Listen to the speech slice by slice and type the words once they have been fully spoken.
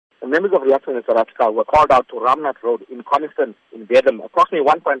Members of Reaction in South Africa were called out to Ramnath Road in Coniston in Verulam, approximately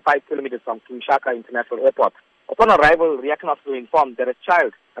 1.5 kilometers from Kinshasa International Airport. Upon arrival, Reaction officers were informed that a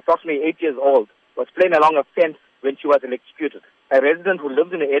child, approximately 8 years old, was playing along a fence when she was electrocuted. A resident who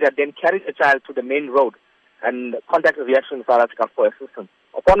lives in the area then carried the child to the main road and contacted Reaction in South Africa for assistance.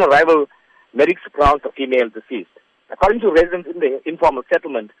 Upon arrival, medics pronounced the female deceased. According to residents in the informal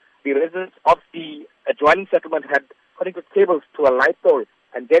settlement, the residents of the adjoining settlement had connected cables to a light pole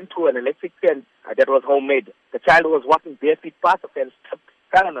and then to an electric fence that was homemade. The child who was walking barefoot past the fence,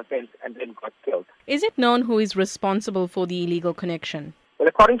 fell on the fence and then got killed. Is it known who is responsible for the illegal connection? Well,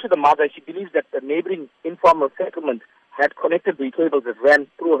 according to the mother, she believes that the neighboring informal settlement had connected the cables that ran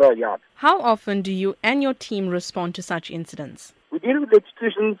through her yard. How often do you and your team respond to such incidents? We deal with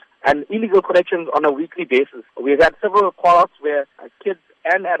executions and illegal connections on a weekly basis. We've had several call-outs where kids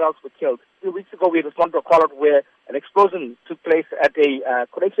and adults were killed. A few weeks ago, we responded to a call-out where an explosion took place at a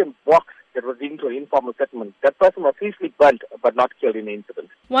connection box that was leading to an informal settlement. That person was seriously burnt but not killed in the incident.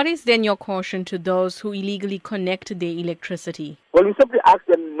 What is then your caution to those who illegally connect their electricity? Well, we simply ask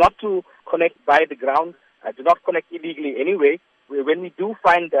them not to connect by the ground, do not connect illegally anyway. When we do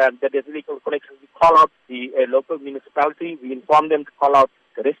find that there's illegal connections, we call out the local municipality. We inform them to call out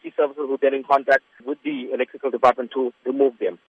the rescue services who are then in contact with the electrical department to remove them.